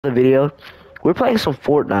the video, we're playing some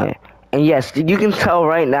Fortnite. And yes, you can tell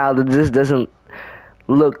right now that this doesn't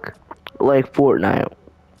look like Fortnite.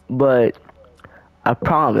 But I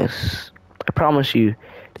promise you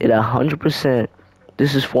that 100%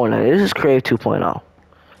 this is Fortnite. This is Crave 2.0.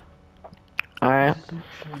 Alright?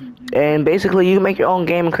 And basically, you can make your own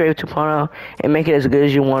game in Creative 2.0 and make it as good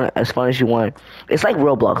as you want, as fun as you want. It's like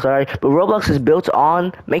Roblox, alright? But Roblox is built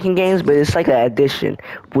on making games, but it's like an addition,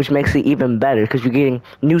 which makes it even better because you're getting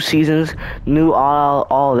new seasons, new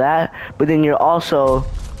all that. But then you're also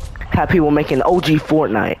have people making OG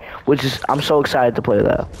Fortnite, which is I'm so excited to play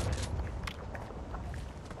that.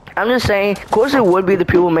 I'm just saying, of course, it would be the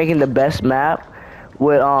people making the best map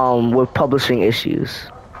with publishing issues.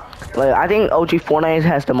 Like, I think OG Fortnite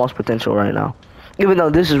has the most potential right now. Even though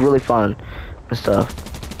this is really fun and stuff.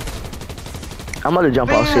 I'm gonna jump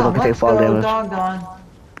off, see if I can take fall damage.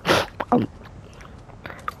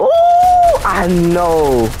 Oh, I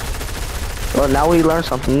know. Well, now we learned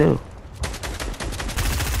something new.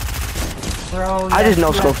 Bro, I just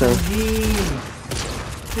know scoped him.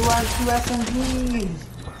 Who has 2 SMGs?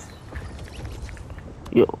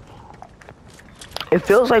 Yo. It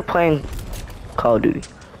feels like playing Call of Duty.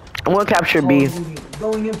 I'm gonna capture B.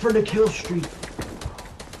 Going in for the kill streak.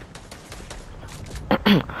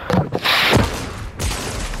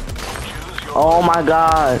 Oh my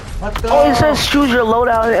god. Let's go. Oh, it says choose your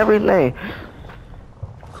loadout and everything.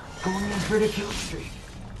 Going in for the kill streak.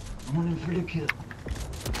 Going in for the kill.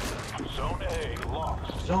 Zone A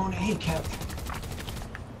lost. Zone A captured.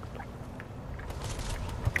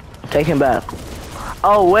 Take him back.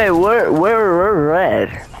 Oh wait, we're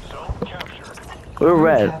red. Zone captured. We're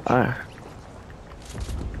red. Alright.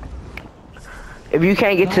 If you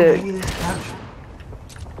can't get to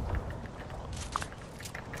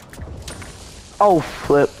oh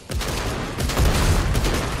flip.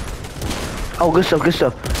 Oh good stuff, good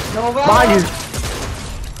stuff. No, Behind you.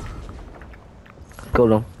 Go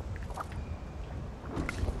down.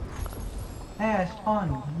 Yeah, it's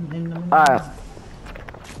fun. Alright.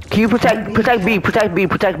 Can you protect B, protect B,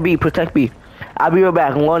 protect B, protect B. I'll be right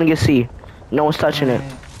back. I'm going to get C. No one's touching it.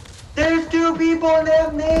 There's 2 people in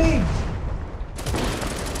them nades.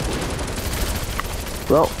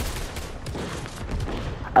 Well,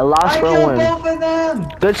 I lost for a killed win. both of them.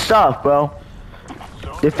 Good stuff, bro.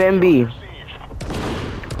 Defend B.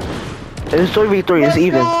 It's 3v3. It's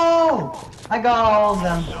even. Go! I got all of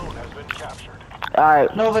them. Zone has been captured.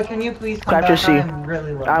 Alright, Nova, can you please come capture back? C. I'm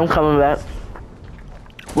really low. I'm coming back.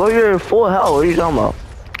 Well, you're full health. What are you talking about?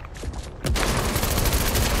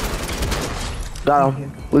 Got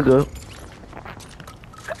him. We good.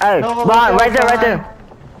 Hey, No, behind, no, right there, right behind. there.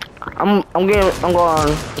 I'm going. Get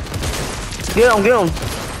him.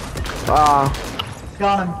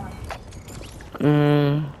 Got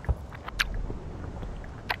him.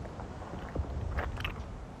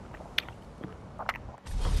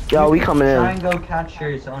 Yo, we coming in. Try and go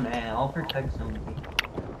capture zone A. I'll protect zone B.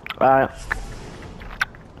 Alright.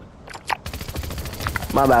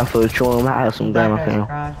 My bad for the trolling. I have some gun, okay.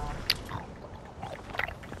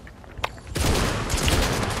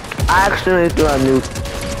 I accidentally threw a nuke.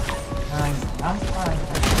 I'm fine.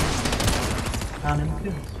 Found him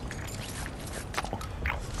too.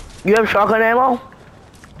 You have shotgun ammo?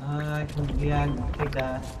 I can, yeah, take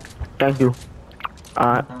that. Thank you.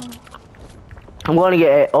 Alright. I'm going to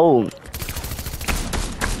get a oh.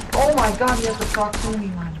 Oh my god, he has a proximity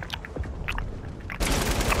mine.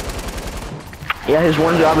 Yeah, his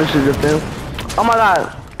one job is to defend. Oh my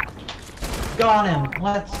god. Got him.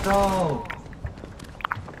 Let's go.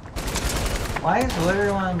 Why is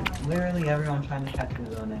literally everyone trying to capture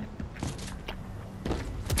zone A?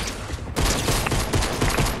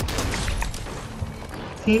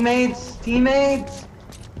 Teammates!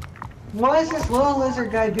 What is this little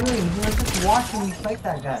lizard guy doing? He was just watching me fight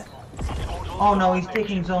that guy. Oh no, he's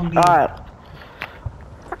taking zone B. Alright.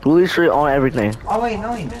 Release free on everything. Oh wait,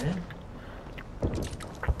 no he didn't.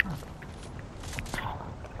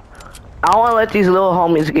 I don't want to let these little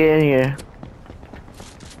homies get in here.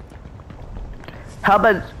 How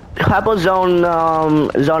about zone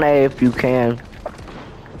A if you can?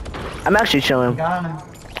 I'm actually chilling. Got him.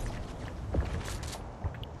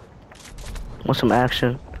 Want some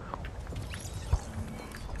action?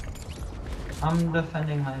 I'm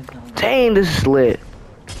defending my zone. Dang, this is lit.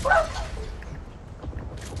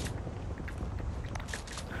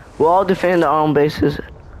 We're all defending our own bases.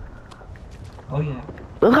 Oh yeah.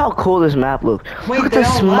 Look how cool this map looks. Wait, Look at they the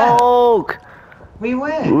all smoke. We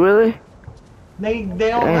win. Really?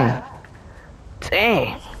 They all Dang. left.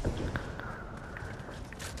 Dang.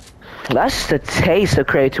 That's just a taste of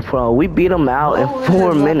Creative Pro. We beat them out in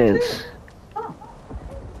 4 minutes.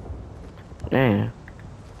 Man,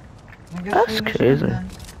 I guess that's we missed crazy. it then.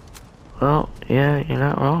 well, yeah, you're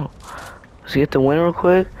not wrong. Let's get the win real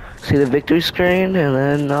quick. See the victory screen, and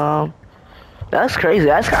then that's crazy.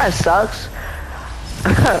 That kind of sucks.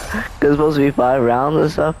 Cause it's supposed to be 5 rounds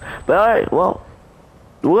and stuff. But alright, well,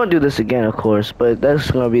 we're gonna do this again, of course. But that's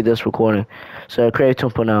gonna be this recording. So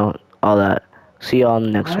Creative 2.0, all that. See y'all on the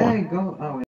next How one. did I go? Oh, wait.